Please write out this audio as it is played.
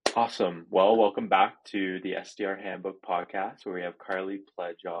Awesome. Well, welcome back to the SDR Handbook podcast, where we have Carly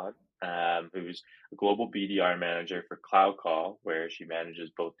Pledge on, who's a Global BDR Manager for CloudCall, where she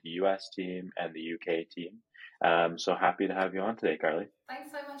manages both the US team and the UK team. So happy to have you on today, Carly.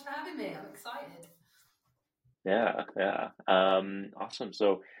 Thanks so much for having me. I'm excited. Yeah. Awesome.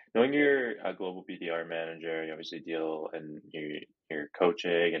 So knowing you're a Global BDR Manager, you obviously deal and you're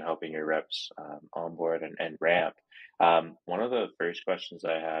coaching and helping your reps onboard and ramp. One of the first questions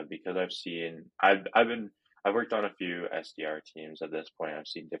I have, because I've worked on a few SDR teams at this point. I've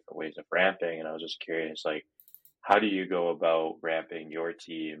seen different ways of ramping, and I was just curious, like, how do you go about ramping your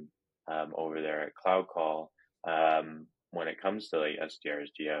team over there at Cloud Call when it comes to like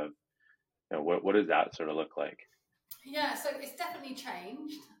SDRs? Do you have, what does that sort of look like? Yeah, so it's definitely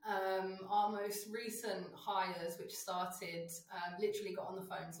changed. Our most recent hires, which started, literally got on the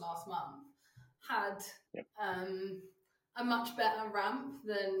phones last month, had a much better ramp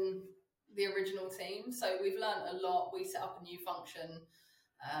than the original team. So we've learned a lot. We set up a new function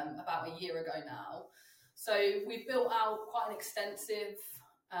about a year ago now. So we've built out quite an extensive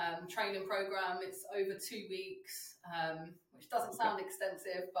training program. It's over 2 weeks, which doesn't sound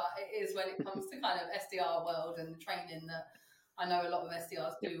extensive, but it is when it comes to kind of SDR world and the training that I know a lot of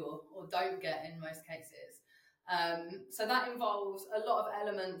SDRs do or don't get in most cases. So that involves a lot of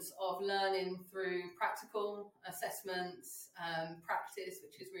elements of learning through practical assessments, practice,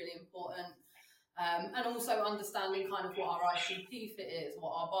 which is really important, and also understanding kind of what our ICP fit is,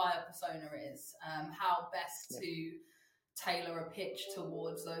 what our buyer persona is, how best to tailor a pitch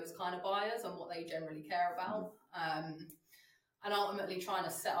towards those kind of buyers and what they generally care about. And ultimately trying to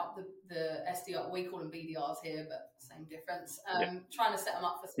set up the SDR, we call them BDRs here, but same difference, trying to set them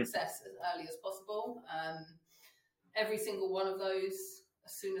up for success as early as possible. Every single one of those,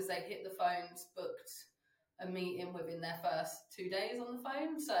 as soon as they hit the phones, booked a meeting within their first 2 days on the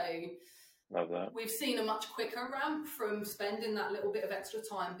phone. So love that. We've seen a much quicker ramp from spending that little bit of extra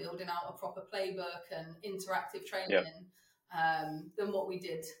time building out a proper playbook and interactive training than what we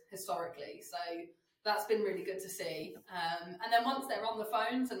did historically. So that's been really good to see. And then once they're on the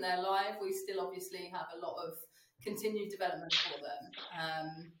phones and they're live, we still obviously have a lot of continued development for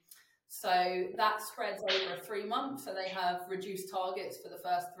them. So that spreads over 3 months. So they have reduced targets for the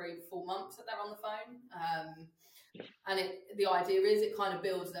first 3 full months that they're on the phone. And the idea is it kind of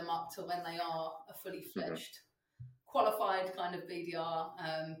builds them up to when they are a fully fledged, qualified kind of BDR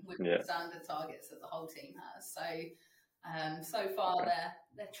with the standard targets that the whole team has. So far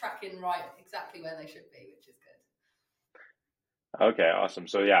they're tracking right exactly where they should be, which is good. Okay, awesome.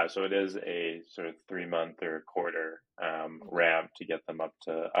 So it is a sort of 3 month or quarter ramp to get them up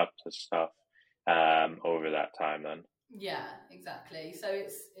to stuff over that time then. Yeah, exactly. So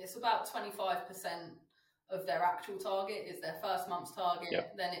it's about 25% of their actual target is their first month's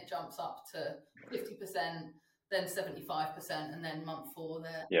target. Then it jumps up to 50%, then 75%, and then month 4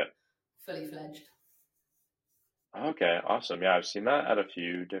 they're fully fledged. Okay, awesome. Yeah, I've seen that at a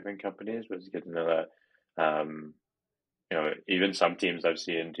few different companies, but it's good to know that even some teams I've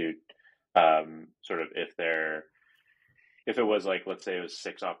seen do sort of if it was like, let's say it was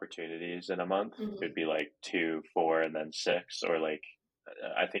 6 opportunities in a month, it'd be like 2, 4, and then 6, or like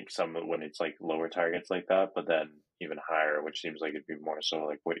I think some when it's like lower targets like that, but then even higher, which seems like it'd be more so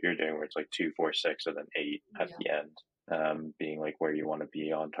like what you're doing, where it's like 2, 4, 6, and then 8 at the end, being like where you want to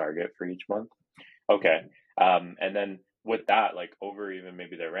be on target for each month. Okay. And then with that, like over even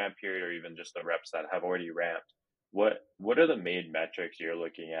maybe the ramp period or even just the reps that have already ramped, what are the main metrics you're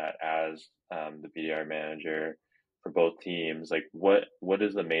looking at as the BDR manager for both teams? Like what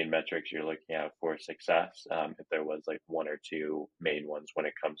is the main metrics you're looking at for success? If there was like 1 or 2 main ones when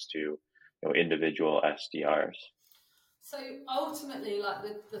it comes to individual SDRs. So ultimately, like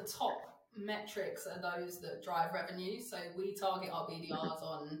the top metrics are those that drive revenue. So we target our BDRs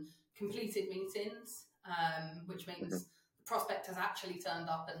on completed meetings, which means the prospect has actually turned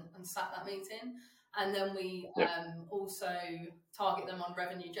up and sat that meeting. And then we also target them on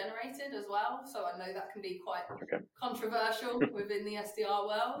revenue generated as well. So I know that can be quite controversial within the SDR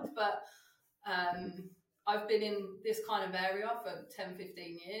world, but I've been in this kind of area for 10,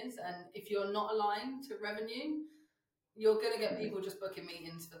 15 years. And if you're not aligned to revenue, you're going to get people just booking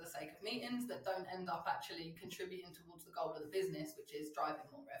meetings for the sake of meetings that don't end up actually contributing towards the goal of the business, which is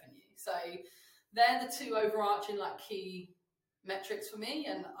driving more revenue. So they're the 2 overarching like key metrics for me.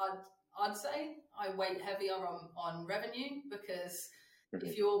 And I'd say I weight heavier on revenue, because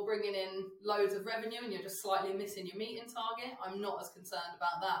if you're bringing in loads of revenue and you're just slightly missing your meeting target, I'm not as concerned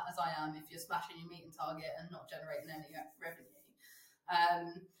about that as I am if you're smashing your meeting target and not generating any revenue.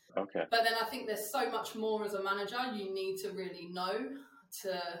 But then I think there's so much more as a manager. You need to really know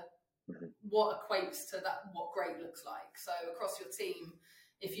to what equates to that, what great looks like. So across your team,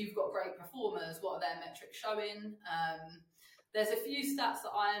 if you've got great performers, what are their metrics showing? There's a few stats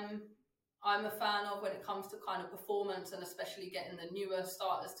that I'm a fan of when it comes to kind of performance, and especially getting the newer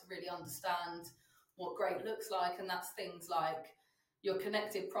starters to really understand what great looks like. And that's things like your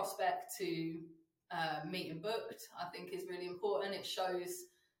connected prospect to meeting booked, I think is really important. It shows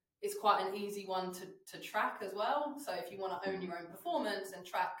it's quite an easy one to track as well. So if you want to own your own performance and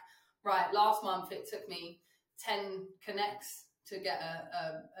track, right, last month it took me 10 connects to get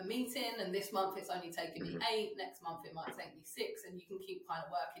a meeting, and this month it's only taken me 8, next month it might take me 6, and you can keep kind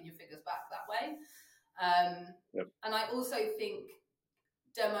of working your figures back that way. And I also think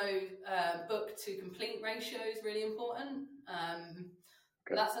demo book to complete ratio is really important.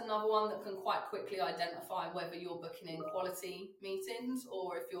 That's another one that can quite quickly identify whether you're booking in quality meetings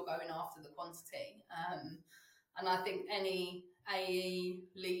or if you're going after the quantity. And I think any AE,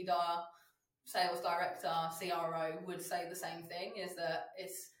 leader, sales director, CRO would say the same thing, is that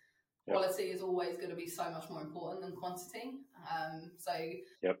quality is always going to be so much more important than quantity.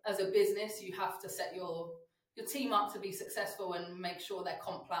 As a business, you have to set your team up to be successful and make sure their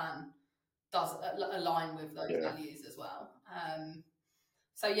comp plan does align with those values as well.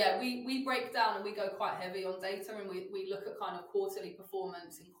 We break down and we go quite heavy on data, and we look at kind of quarterly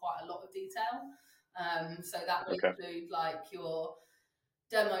performance in quite a lot of detail. So that will include like your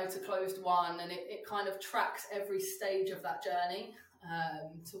demo to closed won, and it kind of tracks every stage of that journey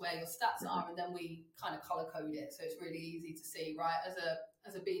to where your stats are, and then we kind of color code it, so it's really easy to see, right?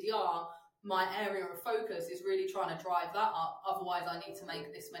 As a BDR, my area of focus is really trying to drive that up, otherwise I need to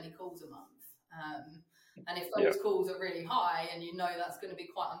make this many calls a month. And if those calls are really high and you know that's going to be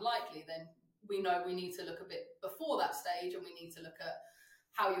quite unlikely, then we know we need to look a bit before that stage, and we need to look at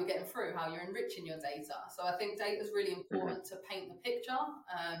how you're getting through, how you're enriching your data. So I think data is really important to paint the picture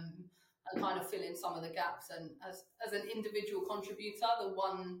and kind of fill in some of the gaps. And as an individual contributor, the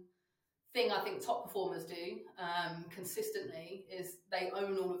one thing I think top performers do consistently is they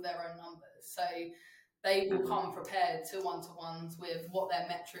own all of their own numbers. So they will come prepared to one-to-ones with what their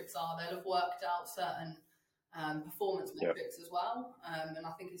metrics are. They'll have worked out certain performance metrics as well. And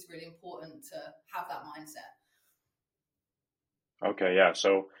I think it's really important to have that mindset. Okay, yeah.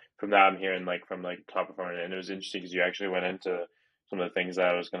 So from that, I'm hearing from top performer, and it was interesting because you actually went into some of the things that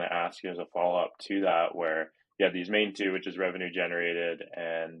I was going to ask you as a follow-up to that, where these main two, which is revenue generated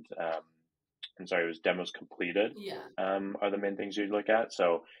and it was demos completed, are the main things you'd look at.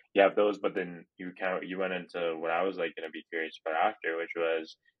 So you have those, but then you went into what I was going to be curious about after, which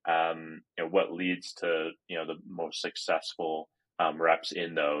was what leads to the most successful reps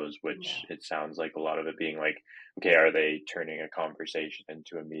in those, which it sounds like a lot of it being okay, are they turning a conversation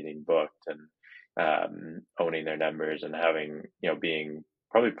into a meeting booked, and owning their numbers, and having being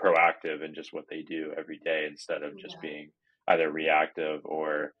probably proactive in just what they do every day, instead of just being either reactive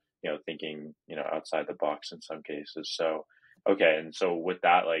or thinking outside the box in some cases. So okay, and so with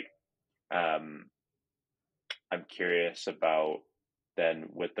that, I'm curious about then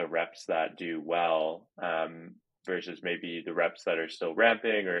with the reps that do well versus maybe the reps that are still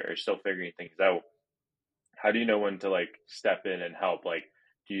ramping or still figuring things out. How do you know when to step in and help?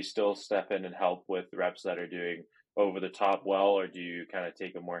 Do you still step in and help with reps that are doing over the top well, or do you kind of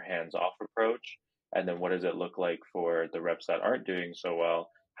take a more hands-off approach? And then what does it look like for the reps that aren't doing so well?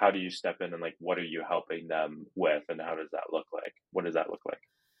 How do you step in, and what are you helping them with, and how does that look like? What does that look like?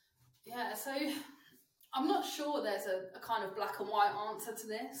 Yeah, so I'm not sure there's a kind of black and white answer to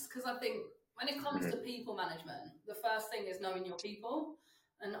this, because I think when it comes to people management, the first thing is knowing your people.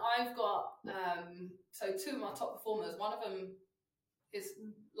 And I've got, so two of my top performers, one of them is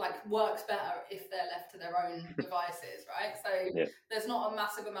works better if they're left to their own devices, right? So there's not a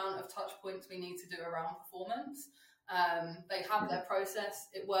massive amount of touch points we need to do around performance. They have their process.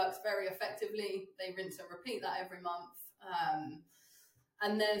 It works very effectively. They rinse and repeat that every month.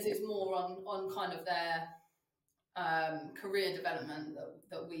 And theirs is more on kind of their career development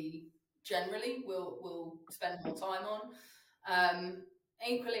that we generally will spend more time on.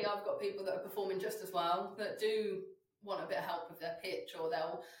 Equally, I've got people that are performing just as well that do want a bit of help with their pitch, or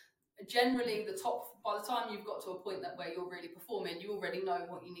they'll generally by the time you've got to a point where you're really performing, you already know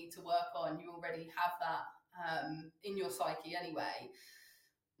what you need to work on. You already have that in your psyche anyway.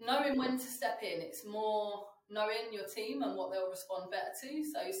 Knowing when to step in, it's more knowing your team and what they'll respond better to.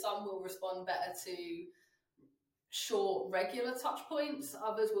 So some will respond better to short, regular touch points.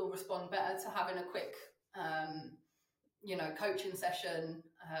 Others will respond better to having a quick coaching session,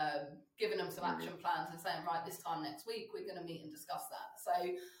 giving them some action plans and saying, right, this time next week, we're going to meet and discuss that. So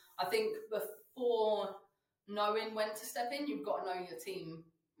I think before knowing when to step in. You've got to know your team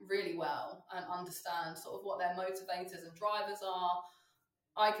really well and understand sort of what their motivators and drivers are.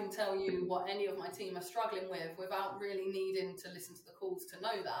 I can tell you what any of my team are struggling with without really needing to listen to the calls to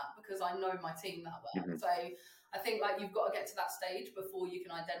know that, because I know my team that well. So I think like you've got to get to that stage before you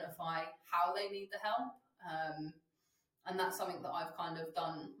can identify how they need the help. And that's something that I've kind of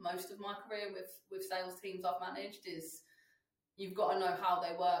done most of my career with sales teams I've managed, is you've got to know how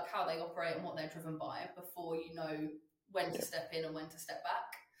they work, how they operate, and what they're driven by before you know when to step in and when to step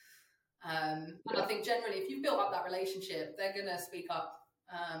back. And I think generally, if you've built up that relationship, they're going to speak up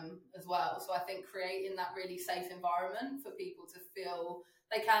as well. So I think creating that really safe environment for people to feel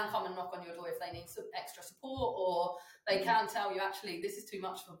they can come and knock on your door if they need some extra support, or they can tell you, actually, this is too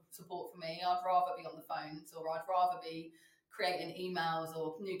much for support for me. I'd rather be on the phones, or I'd rather be creating emails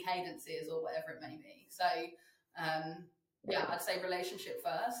or new cadences or whatever it may be. So yeah, I'd say relationship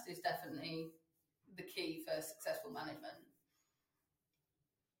first is definitely the key for successful management.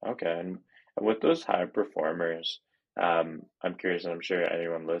 Okay, and with those high performers, I'm curious, and I'm sure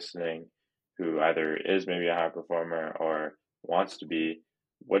anyone listening who either is maybe a high performer or wants to be,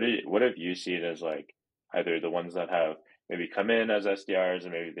 what have you seen as like either the ones that have maybe come in as SDRs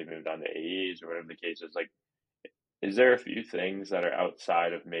and maybe they moved on to AEs or whatever the case is, like, is there a few things that are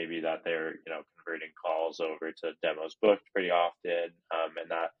outside of maybe that they're, converting calls over to demos booked pretty often, and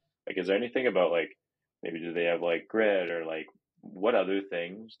that, like, is there anything about like maybe do they have like grit, or like what other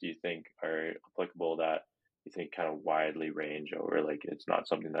things do you think are applicable that you think kind of widely range over, like it's not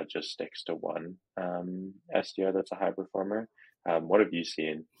something that just sticks to one SDR that's a high performer? What have you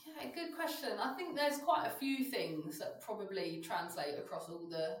seen? Yeah, good question. I think there's quite a few things that probably translate across all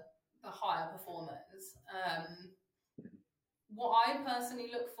the higher performers. What I personally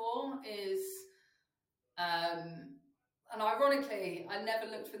look for is, and ironically, I never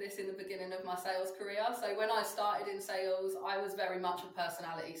looked for this in the beginning of my sales career. So when I started in sales, I was very much a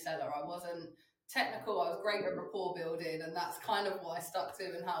personality seller. I wasn't technical. I was great at rapport building, and that's kind of what I stuck to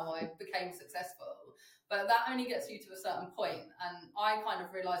and how I became successful. But that only gets you to a certain point. And I kind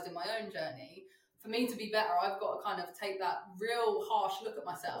of realized in my own journey, for me to be better, I've got to kind of take that real harsh look at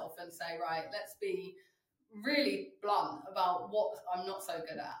myself and say, right, let's be really blunt about what I'm not so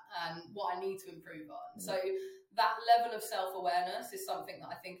good at and what I need to improve on. So that level of self-awareness is something that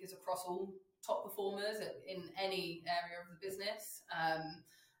I think is across all top performers in any area of the business,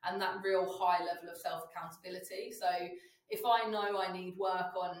 and that real high level of self-accountability. So if I know I need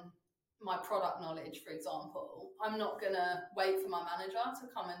work on my product knowledge, for example, I'm not going to wait for my manager to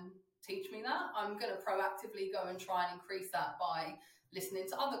come and teach me that. I'm going to proactively go and try and increase that by listening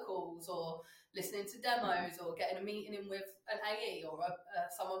to other calls, or listening to demos, or getting a meeting in with an AE or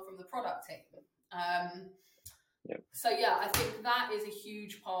someone from the product team. So yeah, I think that is a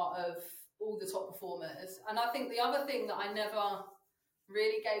huge part of all the top performers. And I think the other thing that I never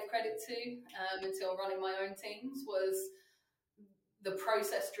really gave credit to until running my own teams was the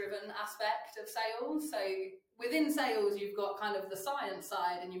process-driven aspect of sales. So within sales, you've got kind of the science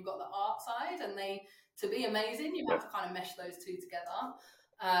side and you've got the art side, and to be amazing, you have to kind of mesh those two together.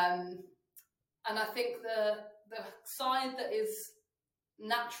 And I think the side that is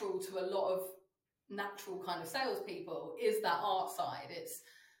natural to a lot of natural kind of salespeople is that art side.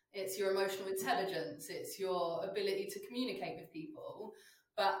 It's your emotional intelligence, it's your ability to communicate with people.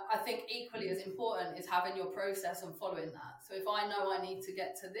 But I think equally as important is having your process and following that. So if I know I need to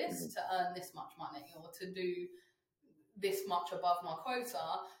get to this to earn this much money, or to do this much above my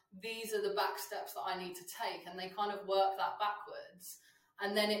quota, these are the back steps that I need to take, and they kind of work that backwards.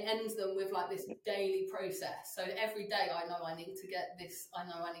 And then it ends them with like this daily process. So every day I know I need to get this, I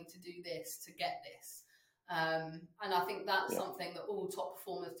know I need to do this to get this. And I think that's something that all top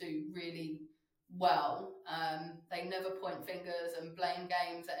performers do really well. They never point fingers and blame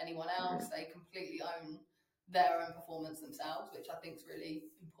games at anyone else. They completely own their own performance themselves, which I think is really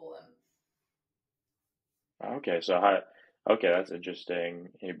important. Okay, that's interesting.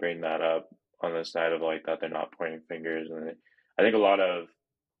 You bring that up on the side of like that they're not pointing fingers, and I think a lot of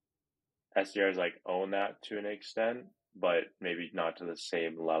SDRs like own that to an extent, but maybe not to the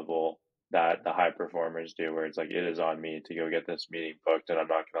same level that the high performers do, where it's like, it is on me to go get this meeting booked, and I'm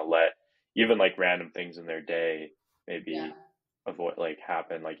not going to let even like random things in their day maybe avoid like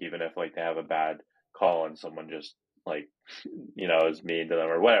happen. Like even if like they have a bad call and someone just like, is mean to them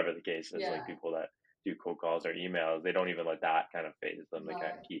or whatever the case is, like people that do cold calls or emails, they don't even let that kind of phase them. They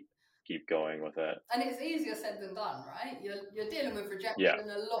kind of keep going with it. And it's easier said than done, right? You're dealing with rejection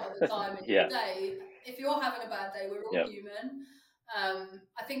a lot of the time in your day. If you're having a bad day, we're all human.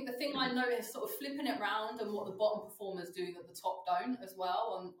 I think the thing I noticed, sort of flipping it around, and what the bottom performers do that the top don't as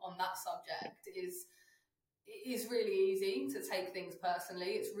well on that subject, is it is really easy to take things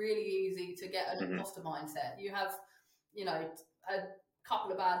personally. It's really easy to get an imposter mindset. You have, a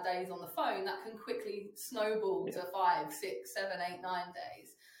couple of bad days on the phone that can quickly snowball to 5, 6, 7, 8, 9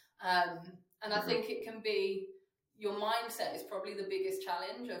 days. And I think it can be, your mindset is probably the biggest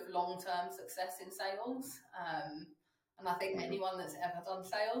challenge of long-term success in sales. And I think anyone that's ever done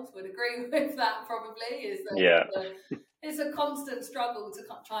sales would agree with that probably, is that it's a constant struggle to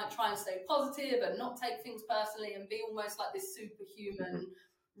try and stay positive and not take things personally and be almost like this superhuman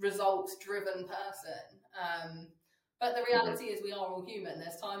results-driven person. But the reality is we are all human.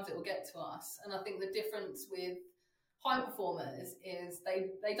 There's times it will get to us. And I think the difference with high performers is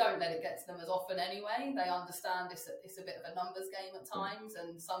they don't let it get to them as often anyway. They understand it's a bit of a numbers game at times,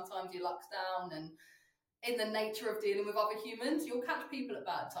 and sometimes your luck's down. And in the nature of dealing with other humans, you'll catch people at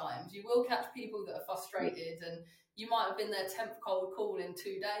bad times. You will catch people that are frustrated, and you might have been their 10th cold call in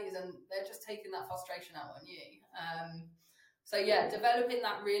 2 days, and they're just taking that frustration out on you. So developing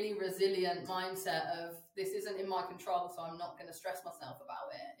that really resilient mindset of this isn't in my control, so I'm not going to stress myself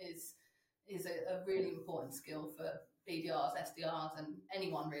about it is a really important skill for BDRs, SDRs, and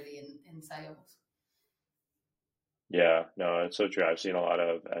anyone really in sales. Yeah, no, it's so true. I've seen a lot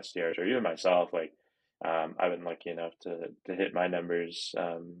of SDRs, or even myself, like I've been lucky enough to hit my numbers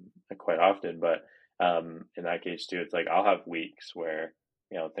quite often, but in that case too, it's like I'll have weeks where,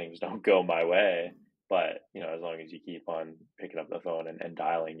 things don't go my way, but, as long as you keep on picking up the phone and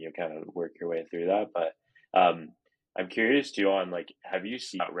dialing, you kind of work your way through that. But I'm curious too on, like, have you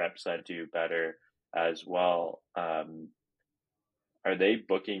seen reps that do better as well? Are they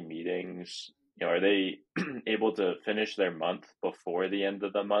booking meetings? Are they able to finish their month before the end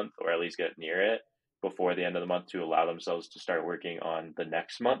of the month, or at least get near it before the end of the month, to allow themselves to start working on the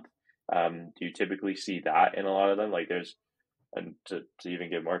next month? Do you typically see that in a lot of them? Like, and to even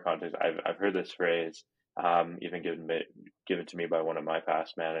give more context, I've heard this phrase even given to me by one of my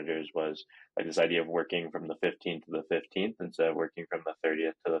past managers, was like this idea of working from the 15th to the 15th instead of working from the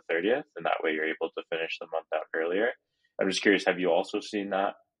 30th to the 30th, and that way you're able to finish the month out earlier. I'm just curious, have you also seen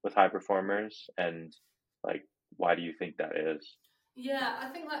that with high performers, and like, why do you think that is? Yeah, I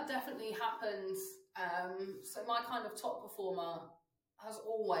think that definitely happens. So my kind of top performer has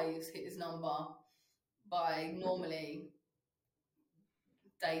always hit his number by normally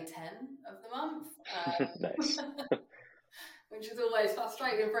day 10 of the month. Nice. Which is always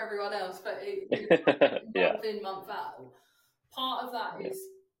frustrating for everyone else, but it's month in, month out. Part of that is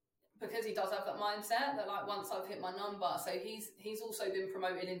because he does have that mindset that, like, once I've hit my number, so he's also been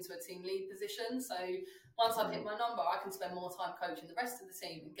promoted into a team lead position. So once I've hit my number, I can spend more time coaching the rest of the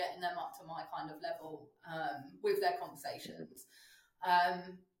team and getting them up to my kind of level with their conversations.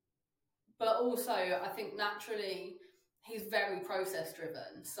 But also, I think naturally he's very process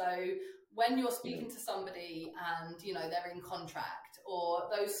driven. So when you're speaking to somebody and, they're in contract, or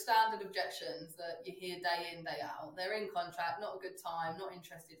those standard objections that you hear day in, day out, they're in contract, not a good time, not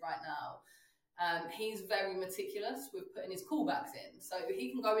interested right now. He's very meticulous with putting his callbacks in. So he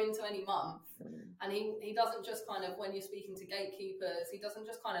can go into any month and he doesn't just kind of, when you're speaking to gatekeepers, he doesn't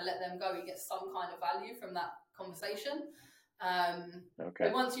just kind of let them go. He gets some kind of value from that conversation.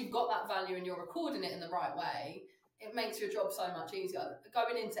 But once you've got that value and you're recording it in the right way, it makes your job so much easier.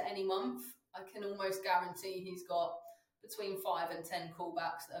 Going into any month, I can almost guarantee he's got between 5 and 10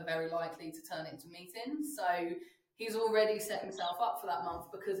 callbacks that are very likely to turn into meetings. So he's already set himself up for that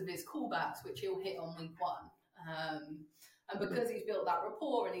month because of his callbacks, which he'll hit on week 1. And because he's built that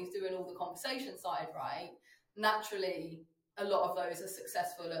rapport and he's doing all the conversation side right, naturally a lot of those are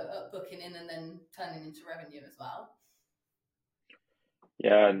successful at booking in and then turning into revenue as well.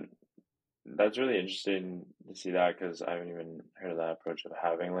 Yeah, and that's really interesting to see that, because I haven't even heard of that approach of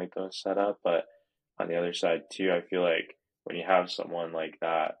having like those set up. But on the other side too, I feel like when you have someone like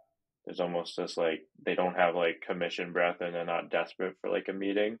that, there's almost this like they don't have like commission breath, and they're not desperate for like a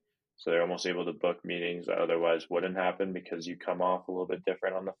meeting. So they're almost able to book meetings that otherwise wouldn't happen, because you come off a little bit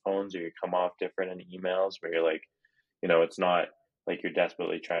different on the phones, or you come off different in emails, where you're like, it's not like you're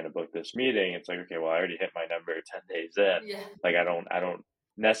desperately trying to book this meeting. It's like, okay, well, I already hit my number 10 days in. Yeah. Like, I don't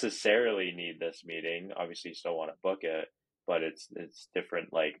necessarily need this meeting. Obviously you still want to book it, but it's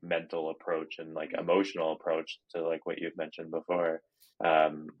different, like mental approach and like emotional approach to like what you've mentioned before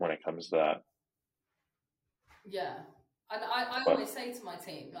when it comes to that. Yeah. And I always say to my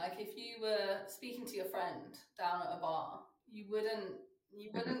team, like, if you were speaking to your friend down at a bar, you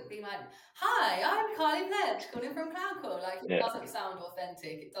wouldn't be like, hi, I'm Carly Pledge calling from CloudCall. Like, it doesn't sound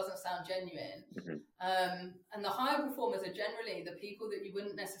authentic. It doesn't sound genuine. And the higher performers are generally the people that you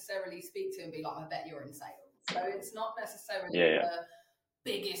wouldn't necessarily speak to and be like, I bet you're in sales. So it's not necessarily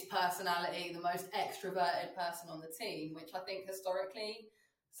biggest personality, the most extroverted person on the team, which I think historically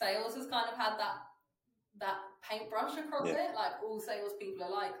sales has kind of had that paintbrush across it. Like all salespeople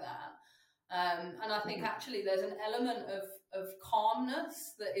are like that. And I think actually there's an element of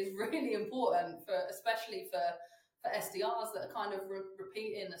calmness that is really important especially for SDRs that are kind of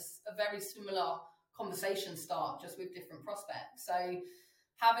repeating a very similar conversation start, just with different prospects. So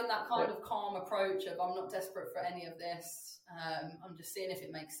having that kind of calm approach of, I'm not desperate for any of this. I'm just seeing if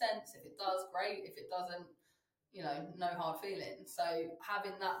it makes sense. If it does, great. If it doesn't, no hard feelings. So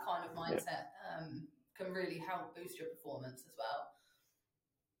having that kind of mindset can really help boost your performance as well.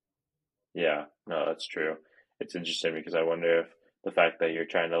 Yeah, no, that's true. It's interesting because I wonder if the fact that you're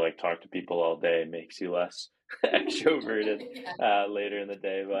trying to like talk to people all day makes you less extroverted later in the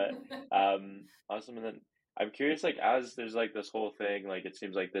day. But awesome. And then I'm curious, like as there's like this whole thing, like it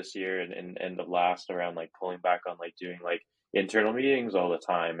seems like this year and the last around like pulling back on like doing like internal meetings all the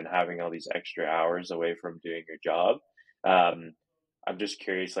time and having all these extra hours away from doing your job. I'm just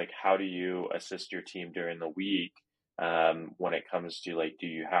curious, like how do you assist your team during the week when it comes to like, do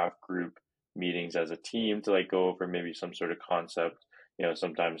you have group meetings as a team to like go over maybe some sort of concept?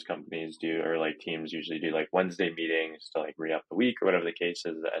 Sometimes companies do, or like teams usually do like Wednesday meetings to like re-up the week or whatever the case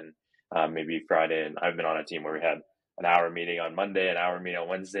is. And maybe Friday. And I've been on a team where we had an hour meeting on Monday, an hour meeting on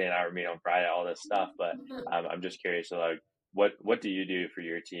Wednesday, an hour meeting on Friday, all this stuff. But I'm just curious, so like, what do you do for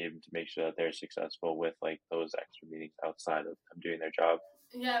your team to make sure that they're successful with like those extra meetings outside of doing their job?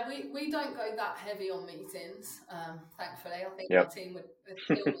 Yeah, we don't go that heavy on meetings, thankfully. I think my team would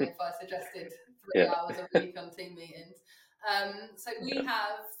kill me if I suggested 3 hours a week on team meetings. So we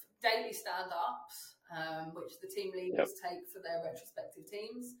have daily stand-ups, which the team leaders take for their retrospective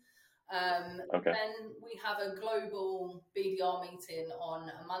teams. Then we have a global BDR meeting on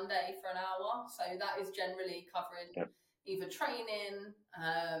a Monday for an hour. So that is generally covering either training,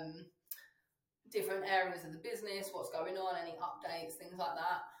 different areas of the business, what's going on, any updates, things like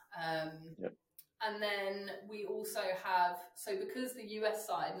that. And then we also have, so because the US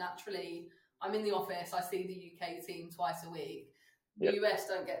side, naturally, I'm in the office, I see the UK team twice a week. The US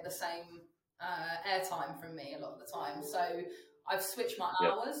don't get the same airtime from me a lot of the time. So I've switched my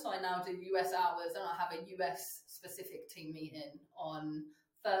hours, so I now do US hours, and I have a US specific team meeting on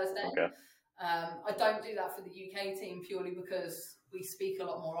Thursday. I don't do that for the UK team purely because we speak a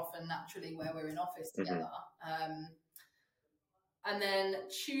lot more often naturally where we're in office together. And then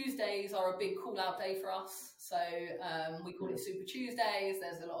Tuesdays are a big call out day for us. So we call it Super Tuesdays.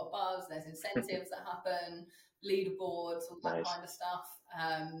 There's a lot of buzz, there's incentives that happen, leaderboards, all that kind of stuff.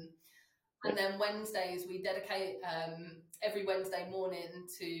 And then Wednesdays, we dedicate every Wednesday morning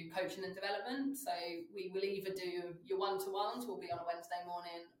to coaching and development. So we will either do your one-to-ones, will be on a Wednesday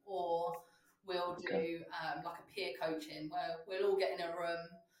morning, or we'll do like a peer coaching where we'll all get in a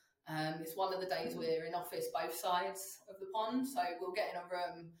room. It's one of the days we're in office both sides of the pond. So we'll get in a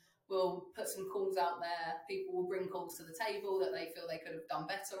room, we'll put some calls out there. People will bring calls to the table that they feel they could have done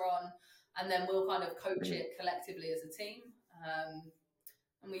better on. And then we'll kind of coach it collectively as a team.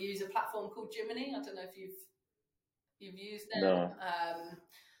 And we use a platform called Jiminy. I don't know if you've used it. No.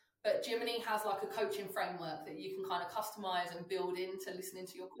 But Jiminy has like a coaching framework that you can kind of customize and build into listening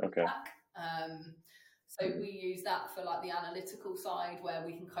to your feedback. So we use that for like the analytical side where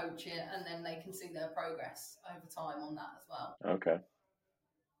we can coach it and then they can see their progress over time on that as well. Okay.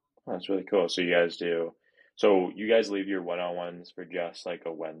 That's really cool. So you guys leave your one-on-ones for just like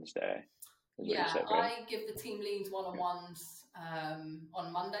a Wednesday. Yeah, I give the team leads one-on-ones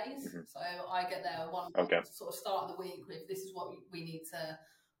on Mondays. So I get there one-on-one to sort of start the week with, this is what we need to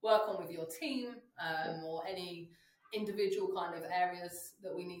work on with your team, or any individual kind of areas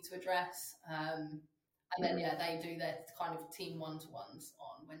that we need to address. And then, they do their kind of team one-to-ones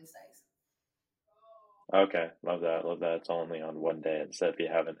on Wednesdays. Okay, love that. Love that it's only on one day instead of you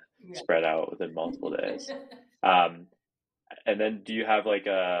haven't spread out within multiple days. And then do you have like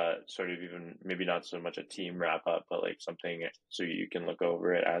a sort of even maybe not so much a team wrap up, but like something so you can look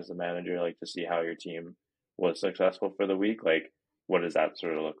over it as the manager, like to see how your team was successful for the week? Like what does that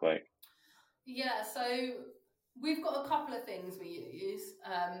sort of look like? Yeah, so we've got a couple of things we use.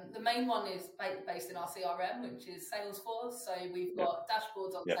 The main one is based in our CRM, which is Salesforce. So we've got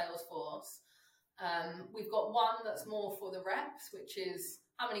dashboards on Salesforce. We've got one that's more for the reps, which is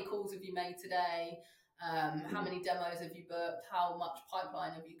how many calls have you made today? How many demos have you booked? How much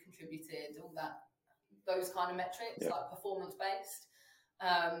pipeline have you contributed? All that, those kind of metrics, like performance based.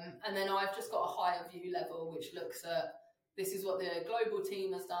 And then I've just got a higher view level, which looks at, this is what the global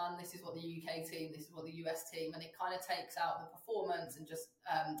team has done, this is what the UK team, this is what the US team, and it kind of takes out the performance and just,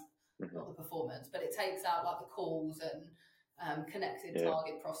 not the performance, but it takes out like the calls and connected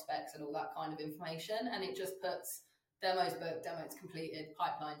target prospects and all that kind of information. And it just puts demos booked, demos completed,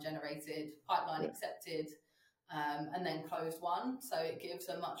 pipeline generated, pipeline accepted, and then closed won. So it gives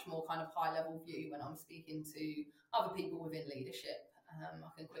a much more kind of high level view when I'm speaking to other people within leadership.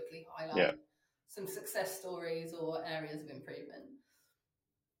 I can quickly highlight some success stories or areas of improvement.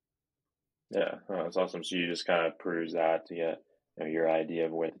 Yeah, oh, that's awesome. So you just kind of peruse that to get your idea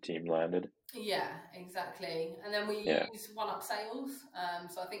of where the team landed. Yeah, exactly. And then we use one-up sales.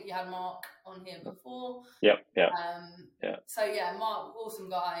 So I think you had Mark on here before. Yep. So yeah, Mark, awesome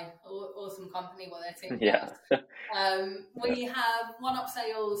guy, awesome company, what their team does. We have one-up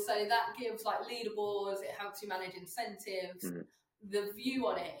sales, so that gives like leaderboards, it helps you manage incentives. The view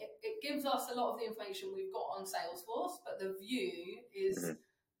on it gives us a lot of the information we've got on Salesforce, but the view is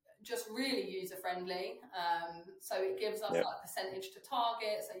just really user friendly. So it gives us like percentage to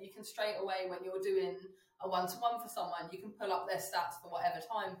target, so you can straight away when you're doing a one-to-one for someone, you can pull up their stats for whatever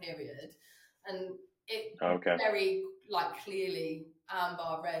time period, and it very like clearly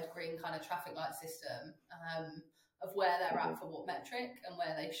amber, red, green kind of traffic light system of where they're at for what metric and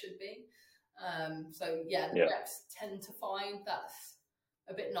where they should be. So the reps tend to find that's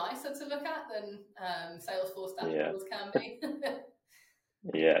a bit nicer to look at than Salesforce dashboards can be.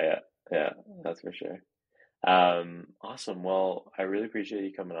 Yeah, that's for sure. Awesome. Well, I really appreciate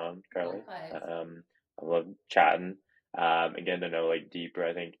you coming on, Carly. I love chatting. Again, to know like deeper,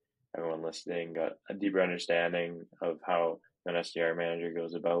 I think everyone listening got a deeper understanding of how an SDR manager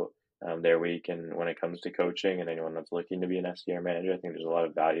goes about their week, and when it comes to coaching and anyone that's looking to be an SDR manager, I think there's a lot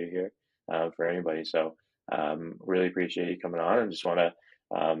of value here for anybody. So really appreciate you coming on, and just want to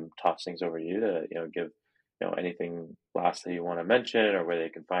toss things over to you to give anything last that you want to mention, or where they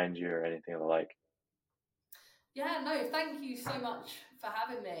can find you, or anything of the like. Yeah, no, thank you so much for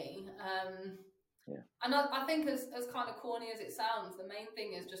having me. And I think as kind of corny as it sounds, the main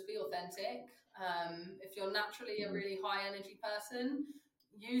thing is just be authentic. If you're naturally a really high energy person,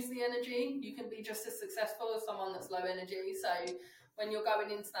 use the energy. You can be just as successful as someone that's low energy. So when you're going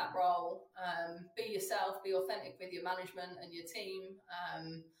into that role, be yourself, be authentic with your management and your team,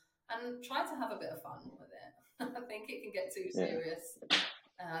 and try to have a bit of fun with it. I think it can get too serious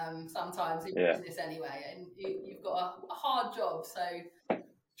sometimes in business anyway, and you've got a hard job, so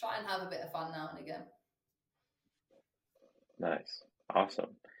try and have a bit of fun now and again. Nice.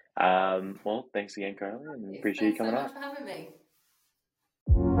 Awesome. Well, thanks again, Carly, and appreciate you coming on. Thanks so much for having me.